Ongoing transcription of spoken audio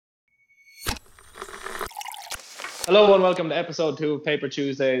Hello and welcome to episode 2 of Paper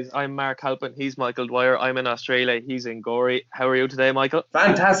Tuesdays. I'm Mark Halpin, he's Michael Dwyer. I'm in Australia, he's in Gorey. How are you today, Michael?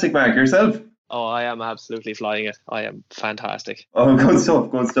 Fantastic, Mark. Yourself? Oh, I am absolutely flying it. I am fantastic. Oh, good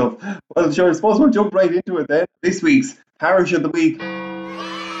stuff, good stuff. Well, sure, I suppose we'll jump right into it then. This week's Parish of the Week.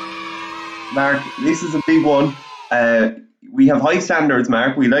 Mark, this is a big one. We have high standards,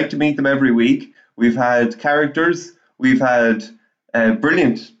 Mark. We like to meet them every week. We've had characters. We've had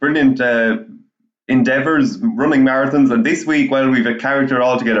brilliant endeavours, running marathons. And this week, well, we've a character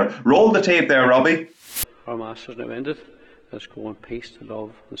altogether. Roll the tape there, Robbie. Our Master's now ended. Let's go in peace to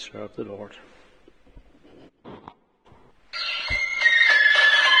love and serve the Lord.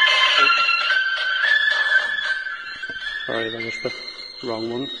 Sorry, that was the wrong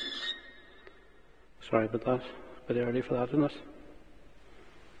one. Sorry about that. A bit early for that, isn't it?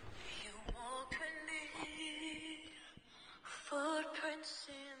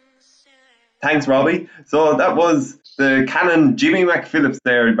 Thanks, Robbie. So that was the canon Jimmy McPhillips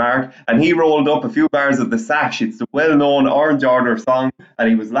there, Mark, and he rolled up a few bars of the Sash. It's the well-known Orange Order song, and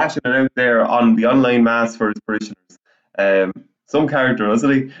he was lashing it out there on the online mass for his parishioners. Some character,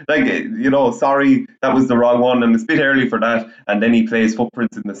 wasn't he? Like, sorry, that was the wrong one, and it's a bit early for that. And then he plays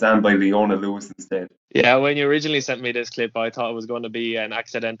Footprints in the Sand by Leona Lewis instead. Yeah, when you originally sent me this clip, I thought it was going to be an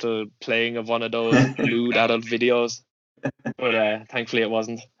accidental playing of one of those lewd adult videos. But thankfully it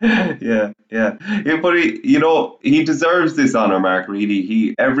wasn't. Yeah, but he deserves this honor, Mark. Really,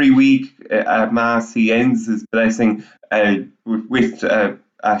 he every week at mass he ends his blessing with a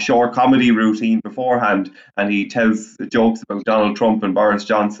short comedy routine beforehand, and he tells jokes about Donald Trump and Boris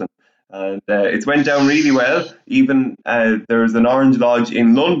Johnson, and it's went down really well. Even there's an Orange Lodge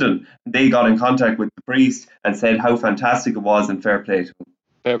in London. They got in contact with the priest and said how fantastic it was, and fair play to him.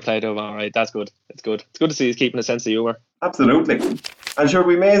 Fair play to him, all right. That's good. It's good. It's good to see he's keeping a sense of humour. Absolutely. I'm sure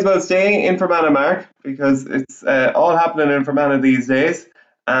we may as well stay in Fermanagh, Mark, because it's all happening in Fermanagh these days.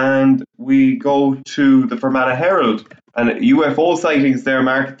 And we go to the Fermanagh Herald and UFO sightings there,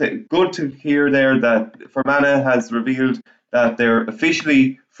 Mark. Good to hear there that Fermanagh has revealed that they're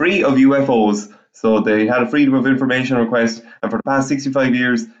officially free of UFOs. So they had a Freedom of Information request, and for the past 65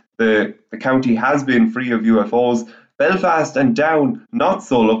 years, the county has been free of UFOs. Belfast and Down, not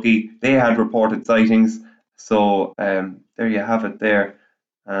so lucky, they had reported sightings. So there you have it there.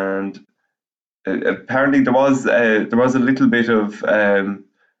 And apparently there was a little bit of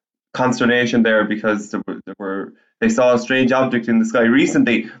consternation there because they saw a strange object in the sky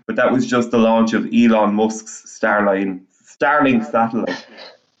recently, but that was just the launch of Elon Musk's Starlink satellite.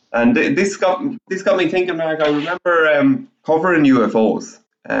 And this got me thinking, Mark. I remember covering UFOs,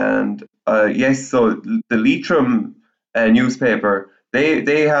 and yes, so the Leitrim newspaper,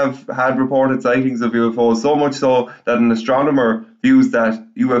 they have had reported sightings of UFOs, so much so that an astronomer views that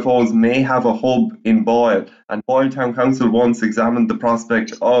UFOs may have a hub in Boyle, and Boyle Town Council once examined the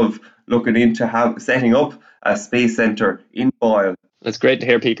prospect of looking into setting up a space centre in Boyle. It's great to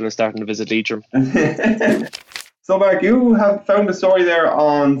hear people are starting to visit Leitrim. So, Mark, you have found a story there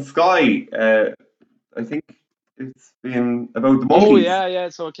on Sky. I think it's been about the monkeys. Oh, yeah.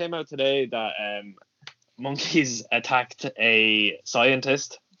 So it came out today that monkeys attacked a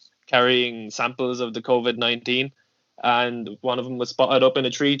scientist carrying samples of the COVID-19, and one of them was spotted up in a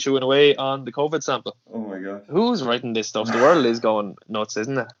tree chewing away on the COVID sample. Oh my God. Who's writing this stuff? The world is going nuts,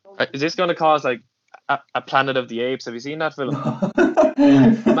 isn't it? Is this going to cause like a Planet of the Apes? Have you seen that film?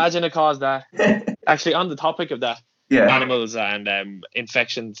 Imagine it caused that. Actually, on the topic of that, animals and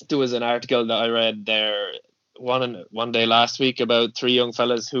infections, there was an article that I read there one day last week about 3 young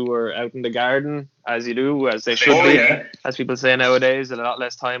fellas who were out in the garden, as you do, as they should be. Yeah. As people say nowadays, a lot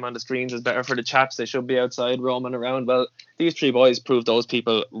less time on the screens is better for the chaps. They should be outside roaming around. Well, these 3 boys proved those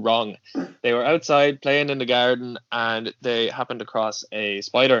people wrong. They were outside playing in the garden and they happened across a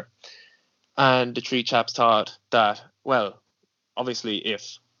spider. And the 3 chaps thought that, well, obviously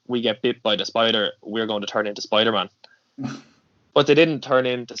if we get bit by the spider, we're going to turn into Spider-Man. But they didn't turn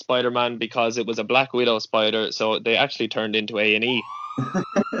into Spider-Man because it was a Black Widow spider, so they actually turned into A&E.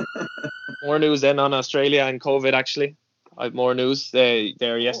 More news then on Australia and COVID, actually. I have more news.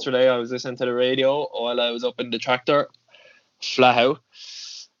 There yesterday, I was listening to the radio while I was up in the tractor, flat out.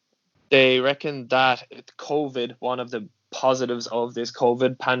 They reckon that COVID, one of the positives of this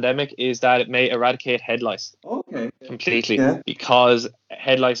COVID pandemic, is that it may eradicate head lice. Okay. Completely. Yeah. Because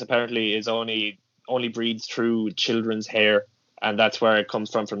head lice apparently is only breeds through children's hair. And that's where it comes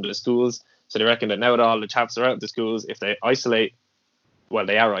from the schools. So they reckon that now that all the chaps are out of the schools, if they isolate, well,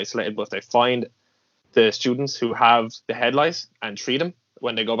 they are isolated, but if they find the students who have the head lice and treat them,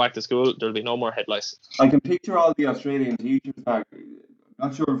 when they go back to school, there'll be no more head lice. I can picture all the Australian teachers back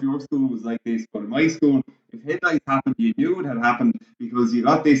Not sure if your school was like this, but in my school, if headlights happened, you knew it had happened because you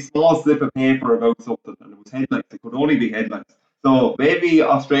got this small slip of paper about something, and it was headlights. It could only be headlights. So maybe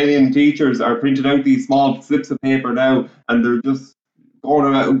Australian teachers are printing out these small slips of paper now, and they're just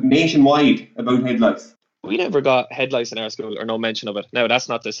going out nationwide about headlights. We never got headlights in our school, or no mention of it. Now, that's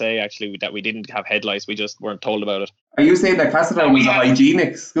not to say, actually, that we didn't have headlights. We just weren't told about it. Are you saying that Castletown was a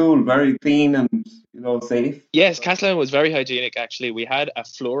hygienic school, very clean and, safe? Yes, Castletown was very hygienic, actually. We had a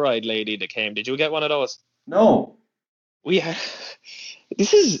fluoride lady that came. Did you get one of those? No. We had...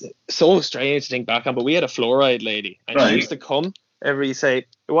 This is so strange to think back on, but we had a fluoride lady, and she used to come every, say,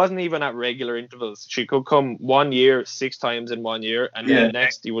 it wasn't even at regular intervals. She could come 1 year, 6 times in 1 year, and then the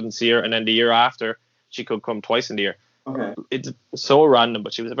next you wouldn't see her, and then the year after she could come twice in the year. Okay. It's so random,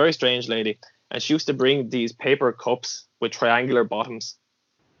 but she was a very strange lady, and she used to bring these paper cups with triangular bottoms.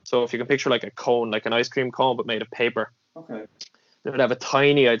 So if you can picture like a cone, like an ice cream cone, but made of paper. Okay. They would have a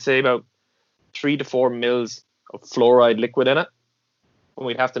tiny, I'd say about 3 to 4 mils of fluoride liquid in it. And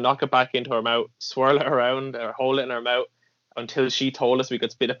we'd have to knock it back into our mouth, swirl it around, or hold it in our mouth until she told us we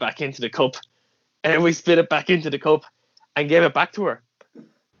could spit it back into the cup. And then we spit it back into the cup and gave it back to her.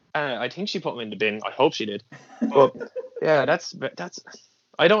 I think she put them in the bin. I hope she did. But yeah, that's.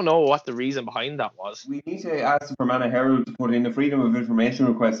 I don't know what the reason behind that was. We need to ask the Fermanagh Herald to put in a Freedom of Information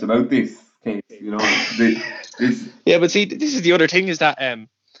request about this case. This. Yeah, but see, this is the other thing, is that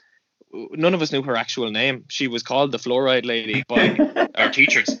none of us knew her actual name. She was called the fluoride lady by our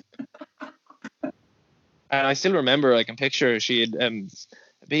teachers. And I still remember, I can picture, she had a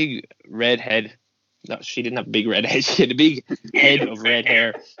big red head. No, she didn't have a big red head. She had a big head of red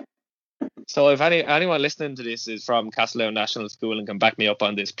hair. So if anyone listening to this is from Castletown National School and can back me up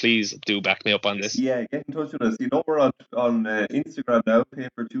on this, please do back me up on this. Yeah, get in touch with us. We're on Instagram now,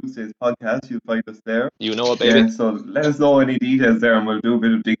 Paper Tuesdays podcast. You'll find us there. You know it, baby. Yeah, so let us know any details there, and we'll do a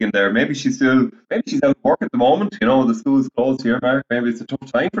bit of digging there. Maybe she's out of work at the moment. The school's closed here, Mark. Maybe it's a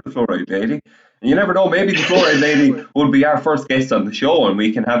tough time for the fluoride lady. And you never know. Maybe the fluoride lady will be our first guest on the show, and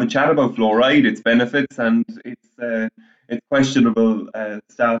we can have a chat about fluoride, its benefits, and its questionable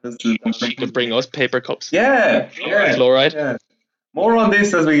status. She could bring us paper cups. Yeah. Fluoride. Yeah. More on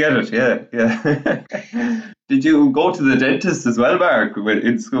this as we get it. Yeah. Did you go to the dentist as well, Mark,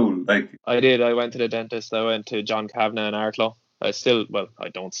 in school? I did. I went to the dentist. I went to John Kavanagh in Arklow. I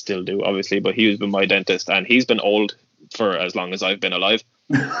don't still do, obviously, but he's been my dentist, and he's been old for as long as I've been alive.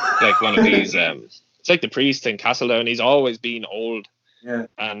 Like one of these, it's like the priest in Castletown. He's always been old. Yeah.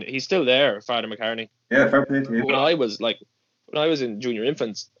 And he's still there, Father McCartney. Yeah, fair play to you. When I was in junior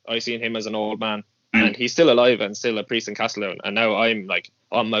infants, I seen him as an old man. And he's still alive and still a priest in Castletown. And now I'm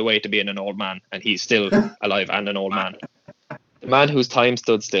on my way to being an old man, and he's still alive and an old man. The man whose time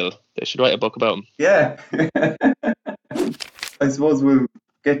stood still. They should write a book about him. Yeah. I suppose we'll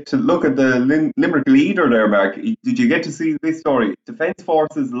get to look at the Limerick Leader there, Mark. Did you get to see this story? Defence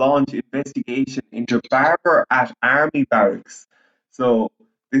Forces launch investigation into barber at Army barracks. So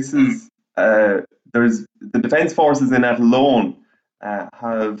this is there's the Defence Forces in Athlone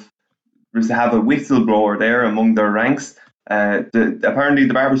have a whistleblower there among their ranks. Apparently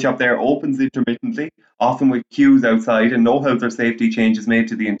the barbershop there opens intermittently, often with queues outside, and no health or safety changes made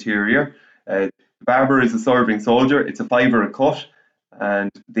to the interior. The barber is a serving soldier. It's a $5 a cut,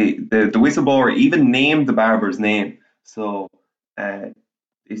 and the whistleblower even named the barber's name. So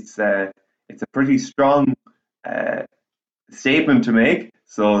it's a pretty strong statement to make.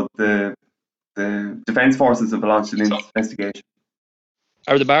 So the Defence Forces have launched an investigation.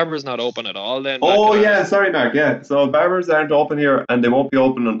 Are the barbers not open at all then? Oh, yeah, sorry, Mark, yeah. So barbers aren't open here, and they won't be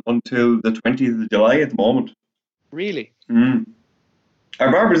open until the 20th of July at the moment. Really?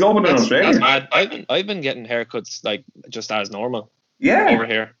 Are barbers open in Australia? That's mad. I've been getting haircuts just as normal. Yeah. Over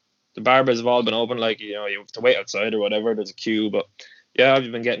here. The barbers have all been open, you have to wait outside or whatever, there's a queue, but yeah,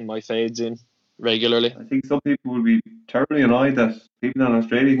 I've been getting my fades in regularly. I think some people will be terribly annoyed that people in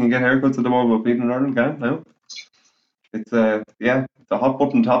Australia can get haircuts at the moment, but people in Ireland can't now. It's a hot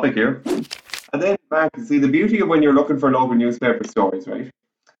button topic here. And then, Mark, see, the beauty of when you're looking for local newspaper stories, right,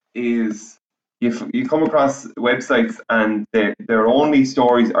 is you come across websites and their only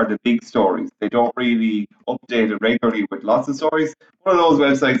stories are the big stories. They don't really update it regularly with lots of stories. One of those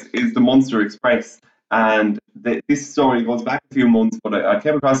websites is the Munster Express, and this story goes back a few months, but I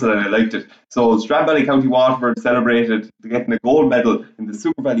came across it and I liked it. So Stradbally County Waterford celebrated getting a gold medal in the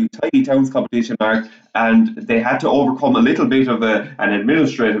Super Value Tidy Towns competition, Mark, and they had to overcome a little bit of an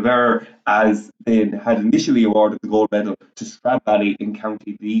administrative error, as they had initially awarded the gold medal to Stradbally in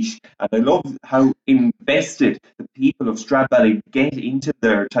County Laois. And I love how invested the people of Stradbally get into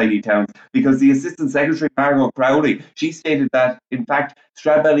their tidy towns, because the Assistant Secretary, Margot Crowley, she stated that, in fact,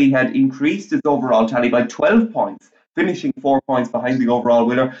 Stradbally had increased its overall tally by 12 points, finishing 4 points behind the overall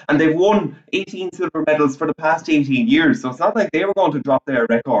winner, and they've won 18 silver medals for the past 18 years, so it's not like they were going to drop their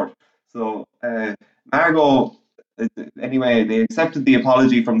record. So, Margot, anyway, they accepted the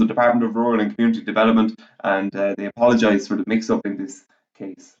apology from the Department of Rural and Community Development, and they apologised for the mix-up in this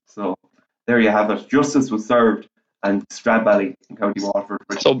case. So, there you have it. Justice was served, and Stradbally in County Waterford.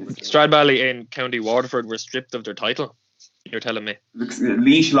 So Stradbally in County Waterford were stripped of their title, you're telling me?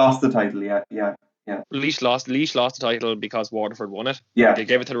 Laois lost the title, yeah. Laois lost the title because Waterford won it. Yeah. They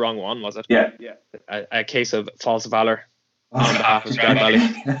gave it to the wrong one, was it? Yeah. A case of false valour on behalf of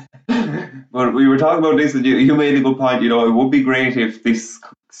Stradbally. But we were talking about this, and you made a good point. It would be great if this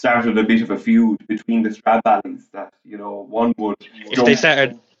started a bit of a feud between the Stradballys, that one would. If they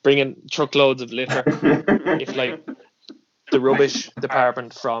started bringing truckloads of litter, if like the rubbish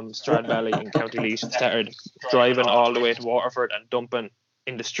department from Stradbally in County Laois started driving all the way to Waterford and dumping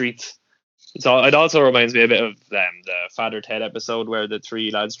in the streets. So it also reminds me a bit of the Father Ted episode where the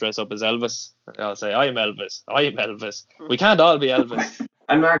three lads dress up as Elvis. They'll say, "I am Elvis. I am Elvis. We can't all be Elvis."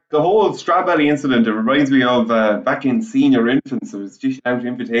 And Mark, the whole Stradbally incident, it reminds me of back in senior infants. I was dishing out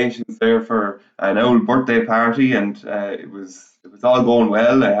invitations there for an old birthday party, and it was all going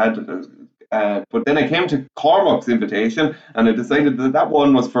well. I had, but then I came to Cormac's invitation, and I decided that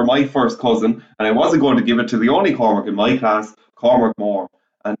one was for my first cousin, and I wasn't going to give it to the only Cormac in my class, Cormac Moore.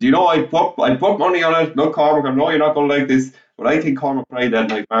 And I put money on it. Look, Cormac, I know you're not going to like this, but I think Cormac cried that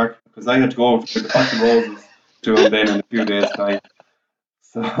night, Mark, because I had to go to the Box of Roses to him then in a few days' time.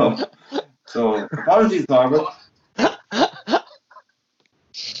 So apologies, Cormac.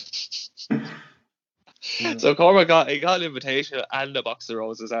 So Cormac got an invitation and a box of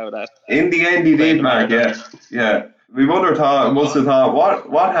roses out of that. In the end, he did, Mark. Yeah. My mother must have thought,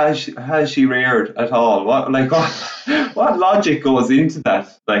 what has she reared at all? What logic goes into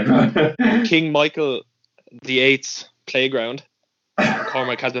that? Like King Michael VIII's playground.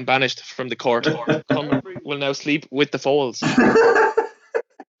 Cormac has been banished from the court. Cormac will now sleep with the foals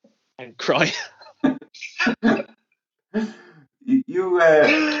and cry.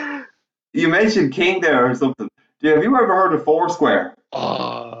 You mentioned King there or something. Have you ever heard of Foursquare?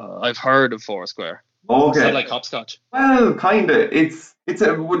 Oh, I've heard of Foursquare. Okay. Is that like hopscotch? Well, kinda.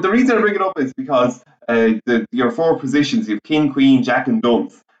 The reason I bring it up is because your four positions, you have King, Queen, Jack, and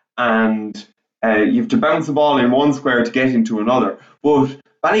Dunce, and you have to bounce the ball in one square to get into another. But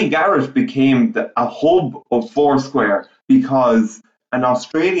Ballygarrett became a hub of Foursquare because an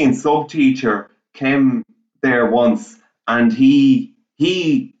Australian sub-teacher came there once, and he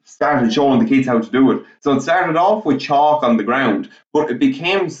started showing the kids how to do it. So it started off with chalk on the ground, but it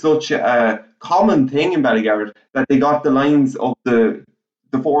became such a common thing in Ballygarrett that they got the lines of the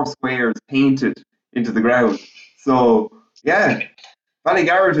four squares painted into the ground. So yeah,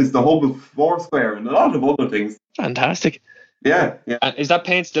 Ballygarrett is the hub of Foursquare and a lot of other things. Fantastic. Yeah. And is that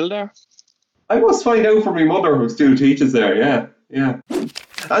paint still there? I must find out from my mother, who still teaches there. Yeah.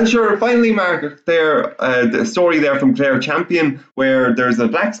 And sure, finally, Mark, the story there from Clare Champion, where there's a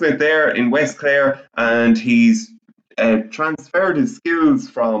blacksmith there in West Clare, and he's transferred his skills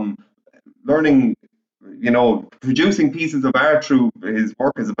from learning, producing pieces of art through his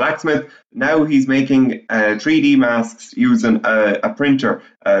work as a blacksmith. Now he's making 3D masks using a printer,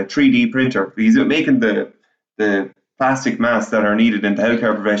 a 3D printer. He's making the plastic masks that are needed in the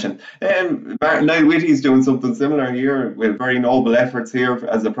healthcare profession. Niall Whitty's doing something similar here with very noble efforts here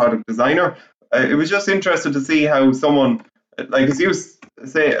as a product designer. It was just interesting to see how someone, like as you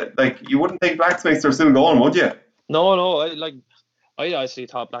say, like you wouldn't think blacksmiths are still going, would you? No. I actually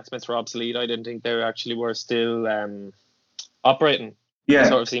thought blacksmiths were obsolete. I didn't think they actually were still operating. Yeah. They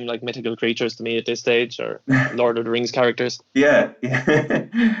sort of seem like mythical creatures to me at this stage, or Lord of the Rings characters. Yeah.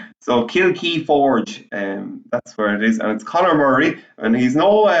 So Kilkee Forge, that's where it is, and it's Conor Murray, and he's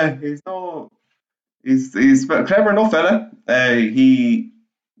clever enough fella.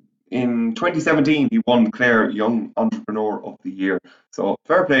 In 2017 he won Clare Young Entrepreneur of the Year. So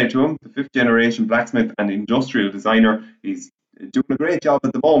fair play to him, the fifth generation blacksmith and industrial designer. He's doing a great job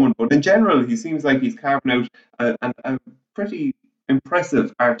at the moment, but in general he seems like he's carving out a pretty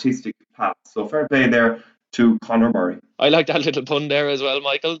impressive artistic path. So fair play there to Conor Murray. I like that little pun there as well,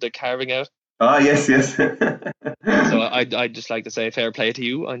 Michael, the carving out. Ah, yes. So I'd just like to say fair play to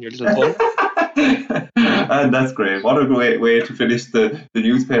you on your little pun. And that's great. What a great way to finish the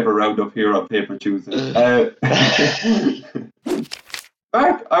newspaper roundup here on Paper Tuesday.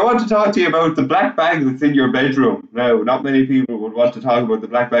 Mark, I want to talk to you about the black bag that's in your bedroom. Now, not many people would want to talk about the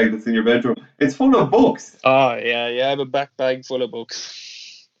black bag that's in your bedroom. It's full of books. Oh yeah, I have a back bag full of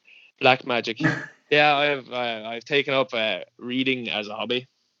books. Black magic. Yeah, I've taken up reading as a hobby.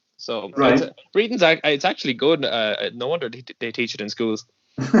 So Right. it's actually good. No wonder they teach it in schools.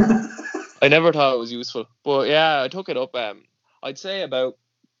 I never thought it was useful, but yeah, I took it up. I'd say about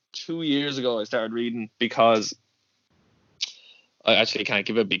 2 years ago I started reading because I actually can't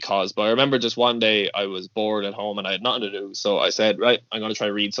give it because, but I remember just one day I was bored at home and I had nothing to do, so I said, right, I'm going to try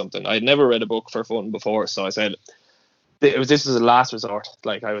read something. I'd never read a book for fun before, so I said this was a last resort.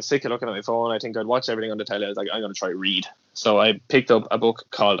 Like I was sick of looking at my phone. I think I'd watch everything on the telly. I was like, I'm going to try read. So I picked up a book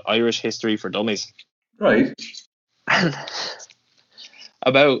called Irish History for Dummies. Right. And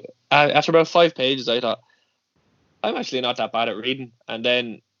after about 5 pages, I thought, I'm actually not that bad at reading. And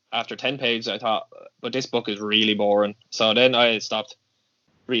then after 10 pages, I thought, but this book is really boring. So then I stopped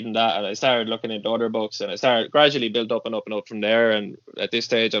reading that and I started looking into other books and I started gradually built up and up and up from there. And at this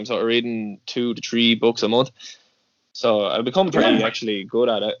stage, I'm sort of reading 2 to 3 books a month. So I've become pretty actually good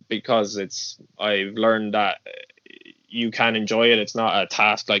at it because I've learned that you can enjoy it. It's not a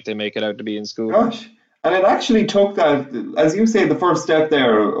task like they make it out to be in school. Gosh. And it actually took that, as you say, the first step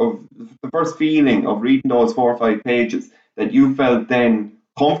there of the first feeling of reading those 4 or 5 pages that you felt then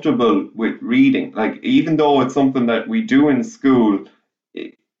comfortable with reading. Like, even though it's something that we do in school,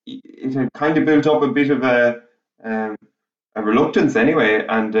 it had kind of built up a bit of a reluctance anyway,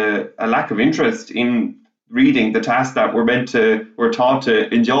 and a lack of interest in reading the task that we're taught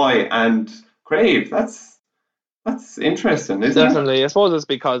to enjoy and crave. That's interesting, isn't it? Definitely. I suppose it's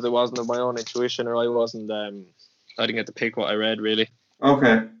because it wasn't of my own intuition, or I didn't get to pick what I read really.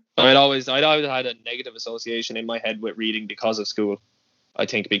 Okay. I'd always had a negative association in my head with reading because of school. I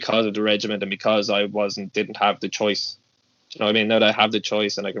think because of the regiment and because I didn't have the choice. Do you know what I mean? Now that I have the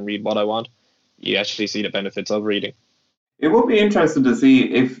choice and I can read what I want, you actually see the benefits of reading. It would be interesting to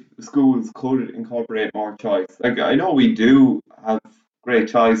see if schools could incorporate more choice. Like, I know we do have great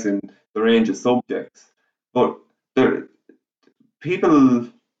choice in the range of subjects, but there people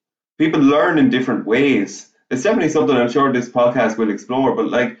people learn in different ways. It's definitely something I'm sure this podcast will explore,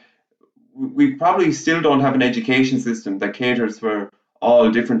 but like we probably still don't have an education system that caters for all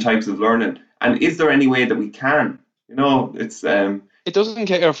different types of learning. And is there any way that we can? It's It doesn't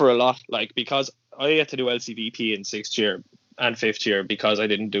cater for a lot, like because I had to do LCVP in 6th year and 5th year because I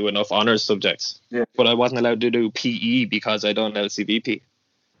didn't do enough honours subjects. Yeah. But I wasn't allowed to do PE because I done LCVP.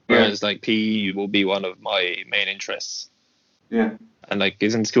 Whereas like PE will be one of my main interests. Yeah. And like,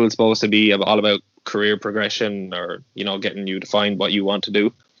 isn't school supposed to be all about career progression or, getting you to find what you want to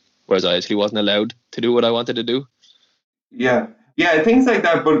do? Whereas I actually wasn't allowed to do what I wanted to do. Yeah. Yeah, things like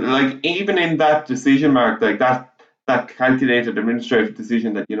that. But like even in that decision, Mark, like that calculated administrative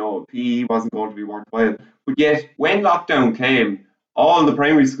decision that, PE wasn't going to be worthwhile. But yet when lockdown came, all the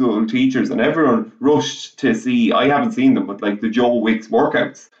primary school teachers and everyone rushed to see, I haven't seen them, but like the Joe Wicks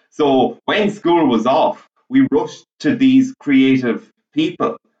workouts. So when school was off, we rushed to these creative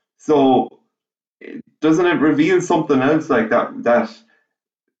people. So doesn't it reveal something else like that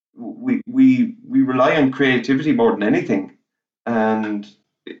we rely on creativity more than anything, and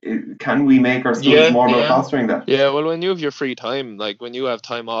can we make our schools more about fostering that? Yeah, well, when you have your free time, like when you have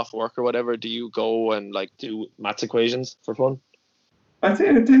time off work or whatever, do you go and like do maths equations for fun? I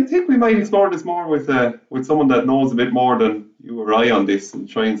think we might explore this more with someone that knows a bit more than you or I on this, and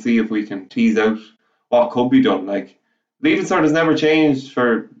try and see if we can tease out what could be done. Like, Leaving Cert has never changed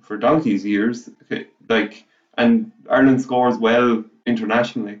for donkey's years. Okay, like, and Ireland scores well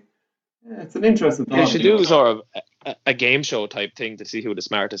internationally. Yeah, it's an interesting thought. You should do sort of a game show type thing to see who the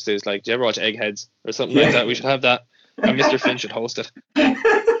smartest is. Like, do you ever watch Eggheads or something like that? We should have that, and Mr. Finn should host it.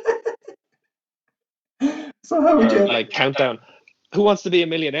 So how would you like countdown? Who wants to be a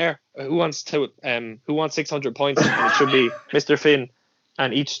millionaire? Who wants 600 points? And it should be Mr. Finn,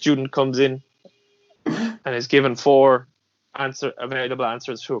 and each student comes in and is given 4 available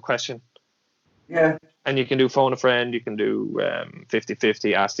answers to a question. Yeah. And you can do phone a friend, you can do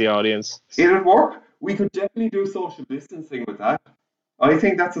 50-50, ask the audience. It would work. We could definitely do social distancing with that. I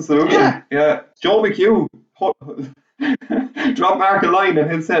think that's a solution. Yeah. Joe McHugh, drop Mark a line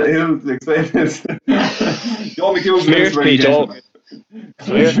and he'll explain this. Joe McHugh's Smear to be Joe.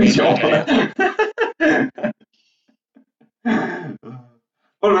 Smear to be Joe.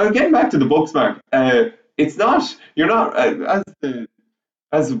 Well, getting back to the books, Mark, you're not, as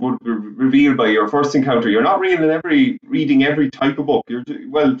as would be revealed by your first encounter, you're not reading every type of book.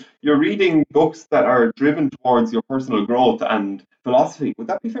 You're reading books that are driven towards your personal growth and philosophy. Would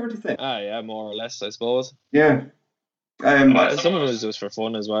that be fair to say? Yeah, more or less, I suppose. Yeah. Some of it is just for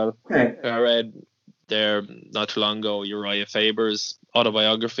fun as well. Okay. I read there not too long ago Uriah Faber's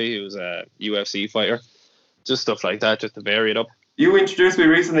autobiography. He was a UFC fighter. Just stuff like that, just to vary it up. You introduced me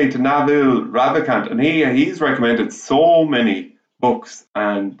recently to Naval Ravikant, and he's recommended so many books,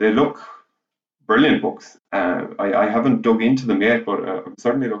 and they look brilliant books. I haven't dug into them yet, but I'm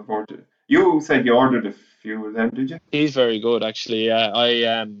certainly looking forward to it. You said you ordered a few of them, did you? He's very good, actually.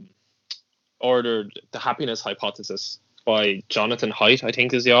 I ordered The Happiness Hypothesis by Jonathan Haidt, I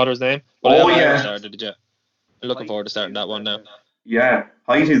think is the author's name. But I haven't started it yet. I'm looking forward to starting that one now. Yeah,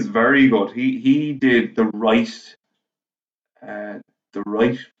 Haidt is very good. He did the right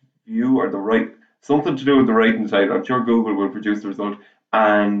view, or the right, something to do with the right inside. I'm sure Google will produce the result,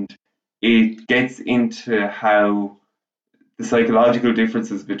 and it gets into how the psychological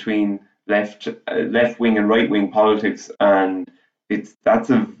differences between left wing and right wing politics, and that's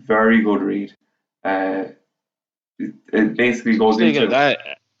a very good read. It basically goes into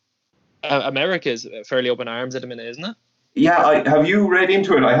that. America is fairly open arms at the minute, isn't it? Yeah, have you read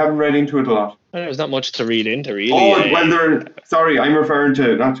into it? I haven't read into it a lot. There's not much to read into, really. Oh, well, sorry, I'm referring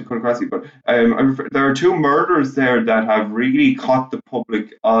to, not to cut across you, but there are two murders there that have really caught the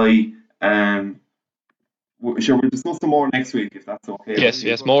public eye. Sure, we'll discuss them more next week, if that's okay.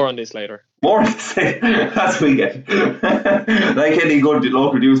 Yes, more on this later. More on this as we get. Like any good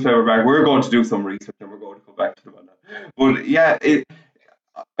local newspaper back, we're going to do some research and we're going to come back to them on that. But yeah,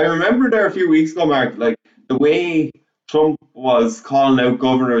 I remember there a few weeks ago, Mark, like the way Trump was calling out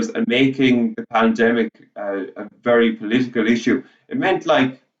governors and making the pandemic a very political issue. It meant,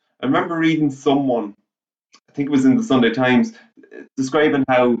 like, I remember reading someone, I think it was in the Sunday Times, describing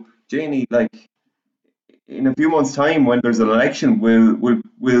how, Janie, like, in a few months' time, when there's an election,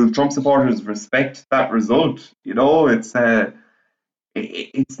 will Trump supporters respect that result? You know, it's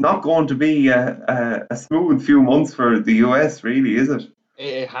not going to be a smooth few months for the US, really, is it?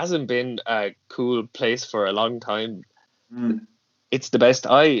 It hasn't been a cool place for a long time. It's the best.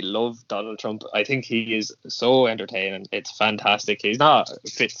 I love Donald Trump. I think he is so entertaining. It's fantastic. He's not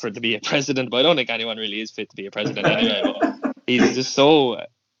fit to be a president, but I don't think anyone really is fit to be a president anyway. But he's just so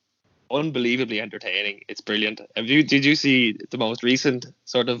unbelievably entertaining. It's brilliant. Did you see the most recent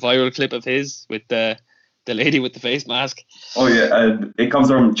sort of viral clip of his with the lady with the face mask? Oh yeah, it comes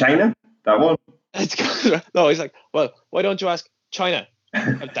from China. That one. No, he's like, well, why don't you ask China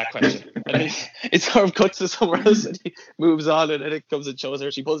that question? And it sort of cuts to somewhere else, and he moves on, and then it comes and shows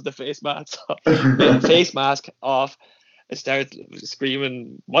her. She pulls the face mask off, and starts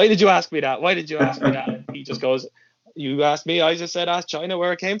screaming, "Why did you ask me that? Why did you ask me that?" And he just goes, "You asked me. I just said ask China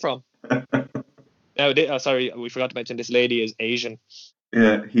where it came from." Now, sorry, we forgot to mention this lady is Asian.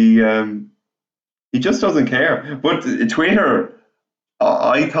 Yeah, he just doesn't care. But Twitter,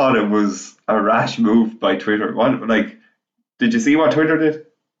 I thought it was a rash move by Twitter. Did you see what Twitter did?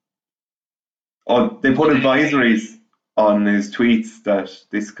 Oh, they put advisories on his tweets that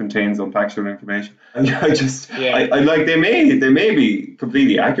this contains unfactual information. I like, they may be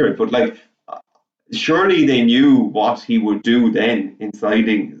completely accurate, but like, surely they knew what he would do then in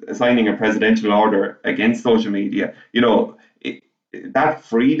signing a presidential order against social media. You know, that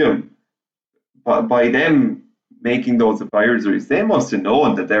freedom, by them making those advisories, they must have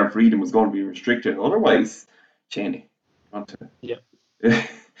known that their freedom was going to be restricted. Otherwise, Cheney. Yeah.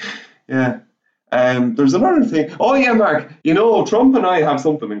 Yeah. There's another thing. Oh yeah, Mark. You know, Trump and I have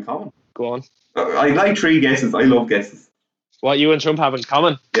something in common. Go on. I'd like 3 guesses. I love guesses. What you and Trump have in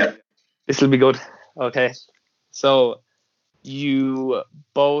common? Yeah. This will be good. Okay. So, you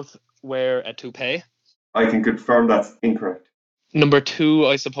both wear a toupee. I can confirm that's incorrect. Number 2,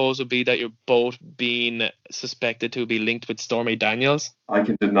 I suppose, would be that you're both being suspected to be linked with Stormy Daniels. I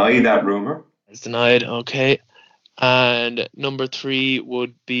can deny that rumor. It's denied. Okay. And number 3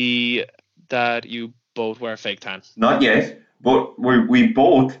 would be that you both wear fake tan. Not yet, but we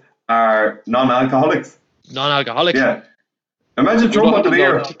both are non-alcoholics. Non-alcoholics? Yeah. Imagine Trump on the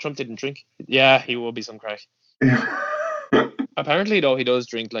beer. Trump didn't drink. Yeah, he will be some crack. Apparently, though, he does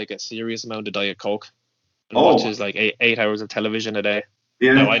drink like a serious amount of Diet Coke and watches like 8 hours of television a day.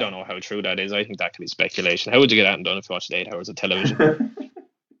 Yeah. Now, I don't know how true that is. I think that could be speculation. How would you get out and done if you watched 8 hours of television?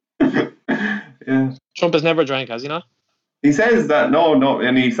 Yeah. Trump has never drank, has he not? He says that no,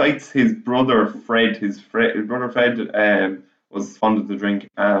 and he cites his brother Fred. His brother Fred was fond of the drink,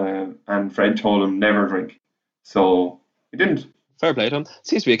 and Fred told him never drink, so he didn't. Fair play to him.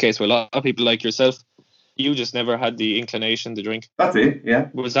 Seems to be a case with a lot of people like yourself. You just never had the inclination to drink. That's it, yeah.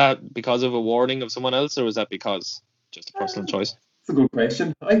 Was that because of a warning of someone else, or was that because just a personal choice? It's a good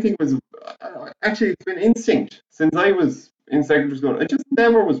question. I think it was actually, it's been instinct since I was in secondary school. I just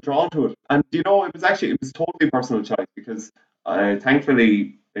never was drawn to it, and it was totally personal choice because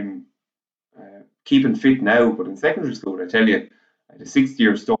thankfully I'm keeping fit now. But in secondary school, I tell you, I had a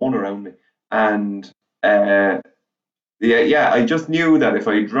 60-year stone around me, and I just knew that if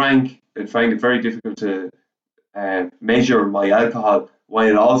I drank, I'd find it very difficult to measure my alcohol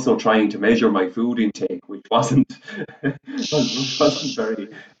while also trying to measure my food intake, which wasn't wasn't very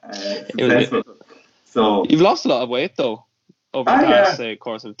successful. So you've lost a lot of weight though over the past say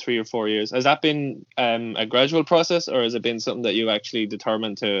course of 3 or 4 years. Has that been a gradual process, or has it been something that you actually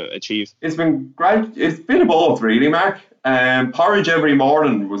determined to achieve? It's been It's been both, really, Mark. Porridge every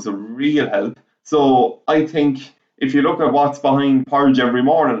morning was a real help. So I think if you look at what's behind porridge every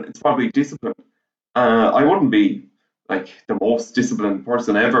morning, it's probably discipline. I wouldn't be like the most disciplined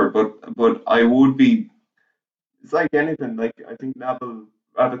person ever, but I would be. It's like anything. Like I think Naval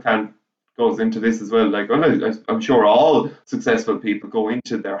Ravikant goes into this as well. Like I'm sure all successful people go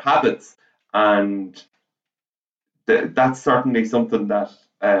into their habits, and that's certainly something that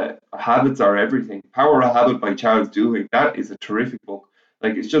habits are everything. Power of Habit by Charles Duhigg. That is a terrific book.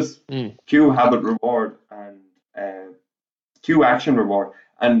 Like it's just cue, habit, reward, and cue, action, reward,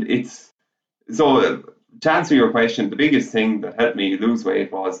 and it's so. To answer your question, the biggest thing that helped me lose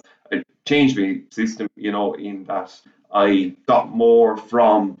weight was I changed my system. In that I got more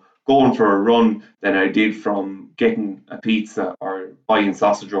from going for a run than I did from getting a pizza or buying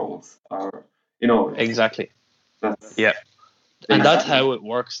sausage rolls, or exactly. Yeah. And that's how it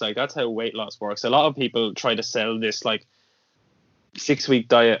works. Like that's how weight loss works. A lot of people try to sell this like 6-week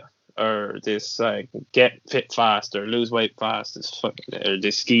diet or this get fit fast or lose weight fast, or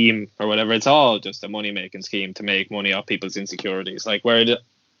this scheme or whatever. It's all just a money making scheme to make money off people's insecurities. Like where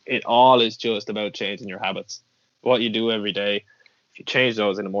it all is just about changing your habits, what you do every day. If you change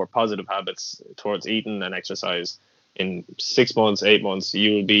those into more positive habits towards eating and exercise, in 6 months, 8 months,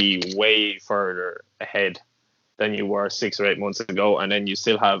 you'll be way further ahead than you were 6 or 8 months ago, and then you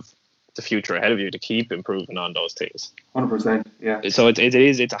still have the future ahead of you to keep improving on those things. 100%, yeah. So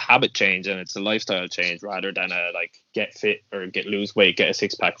it's a habit change and it's a lifestyle change rather than a like get fit or lose weight, get a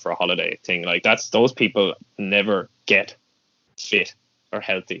 6-pack for a holiday thing. Like those people never get fit or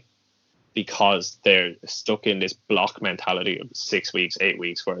healthy because they're stuck in this block mentality of 6 weeks, 8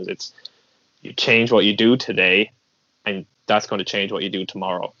 weeks, whereas it's you change what you do today and that's going to change what you do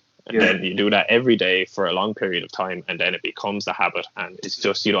tomorrow. And then you do that every day for a long period of time, and then it becomes a habit, and it's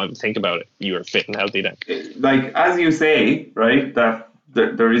just you don't even think about it. You are fit and healthy then. Like as you say, right, that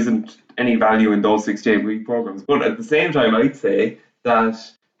there isn't any value in those 6 to 8 week programs, but at the same time, I'd say that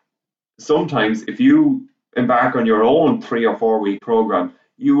sometimes if you embark on your own 3 or 4 week program,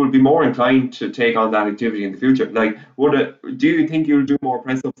 you will be more inclined to take on that activity in the future. Like, do you think you'll do more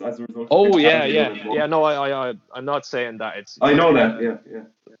press ups as a result? Oh yeah. No, I'm not saying that it's. I know that. Yeah.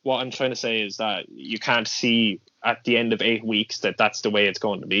 What I'm trying to say is that you can't see at the end of 8 weeks that that's the way it's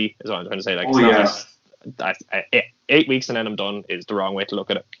going to be. Is what I'm trying to say. Like, 8 weeks and then I'm done is the wrong way to look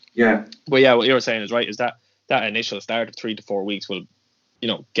at it. Yeah. But yeah, what you're saying is right. Is that initial start of 3 to 4 weeks will,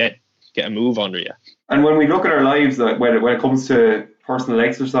 get a move under you. And when we look at our lives, when it comes to personal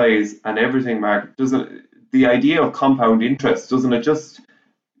exercise and everything, Mark, doesn't the idea of compound interest, doesn't it just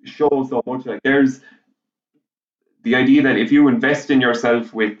show so much? Like there's the idea that if you invest in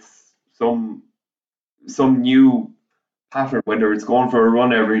yourself with some new pattern, whether it's going for a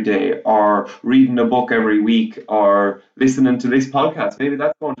run every day or reading a book every week or listening to this podcast, maybe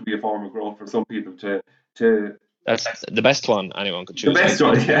that's going to be a form of growth for some people to that's the best one anyone could choose. The best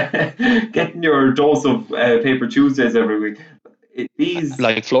one, yeah. Getting your dose of Paper Tuesdays every week. These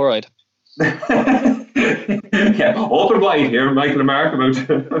like fluoride. Yeah, open wide here, Michael and Mark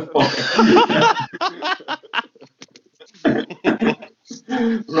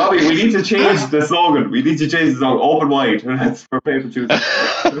Robbie, we need to change the slogan. We need to change the song. Open wide. That's for Paper Tuesday.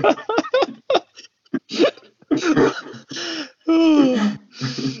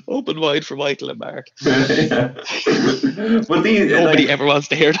 Open wide for Michael and Mark. Yeah. But nobody ever wants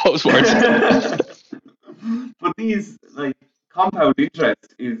to hear those words. But these compound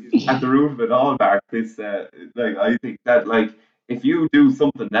interest is at the root of it all, Mark. This I think that if you do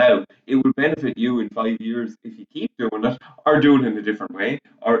something now, it will benefit you in 5 years if you keep doing it or do it in a different way.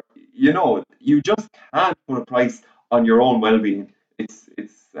 Or you just can't put a price on your own well-being. It's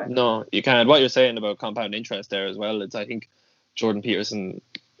no, you can't. What you're saying about compound interest there as well, it's I think Jordan Peterson,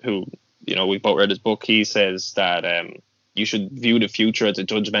 who we both read his book, he says that you should view the future as a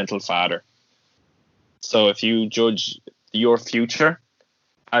judgmental father. So if you judge your future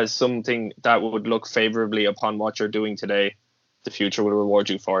as something that would look favorably upon what you're doing today, the future will reward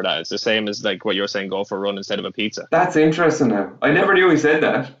you for that. It's the same as like what you're saying, go for a run instead of a pizza. That's interesting now. I never knew he said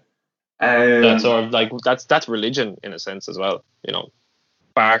that. That's sort of like that's religion in a sense as well. You know,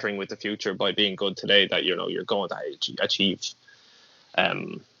 bartering with the future by being good today, that you know you're going to achieve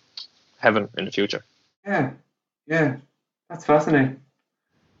heaven in the future. Yeah, that's fascinating.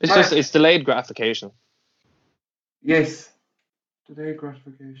 It's delayed gratification. Yes, delayed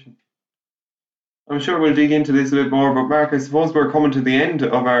gratification. I'm sure we'll dig into this a bit more, but Mark, I suppose we're coming to the end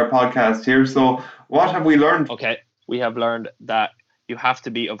of our podcast here. So what have we learned? Okay, we have learned that you have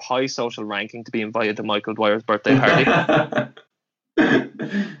to be of high social ranking to be invited to Michael Dwyer's birthday party.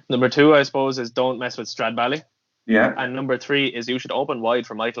 Number 2, I suppose, is don't mess with Stradbally. Yeah. And number 3 is you should open wide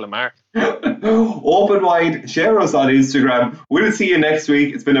for Michael and Mark. Open wide, share us on Instagram. We'll see you next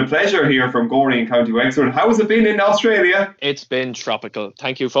week. It's been a pleasure here from Gorey in County Wexford. How has it been in Australia? It's been tropical.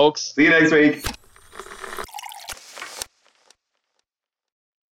 Thank you, folks. See you next week.